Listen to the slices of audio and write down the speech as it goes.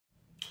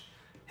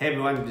Hey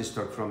everyone, this is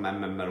Doug from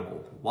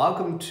Medical.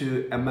 Welcome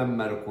to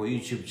Medical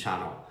YouTube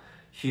channel.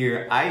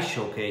 Here I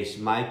showcase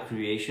my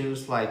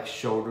creations like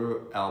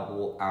shoulder,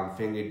 elbow, and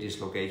finger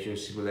dislocation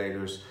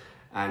simulators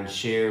and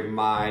share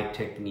my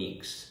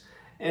techniques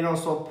and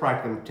also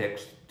practical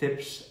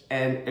tips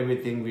and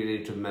everything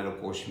related to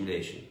medical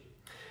simulation.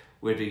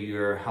 Whether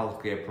you're a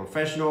healthcare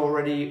professional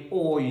already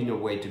or you're on your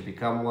way to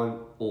become one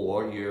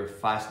or you're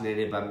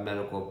fascinated by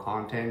medical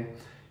content,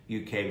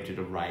 you came to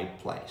the right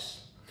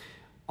place.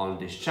 On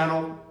this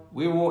channel,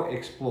 we will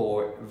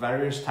explore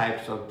various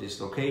types of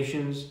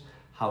dislocations,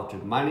 how to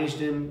manage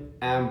them,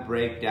 and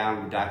break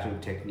down reduction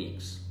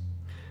techniques.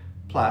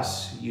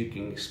 Plus, you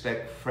can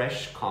expect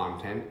fresh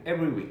content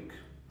every week.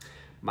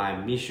 My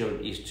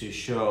mission is to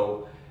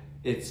show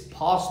it's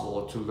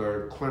possible to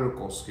learn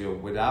clinical skill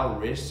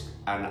without risk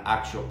and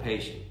actual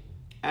patient,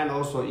 and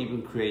also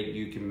even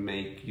you can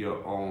make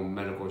your own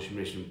medical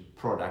simulation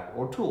product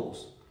or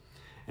tools.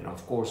 And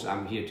of course,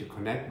 I'm here to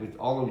connect with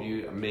all of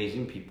you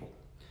amazing people.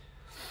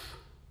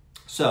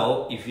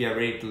 So if you are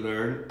ready to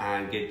learn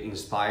and get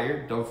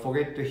inspired, don't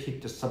forget to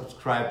hit the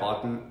subscribe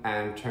button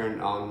and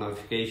turn on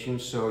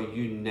notifications so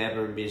you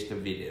never miss a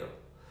video.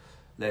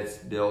 Let's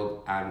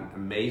build an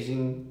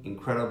amazing,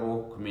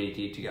 incredible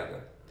community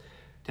together.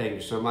 Thank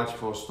you so much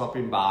for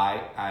stopping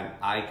by, and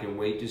I can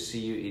wait to see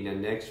you in the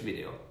next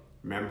video.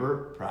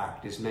 Remember,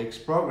 practice makes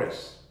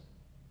progress.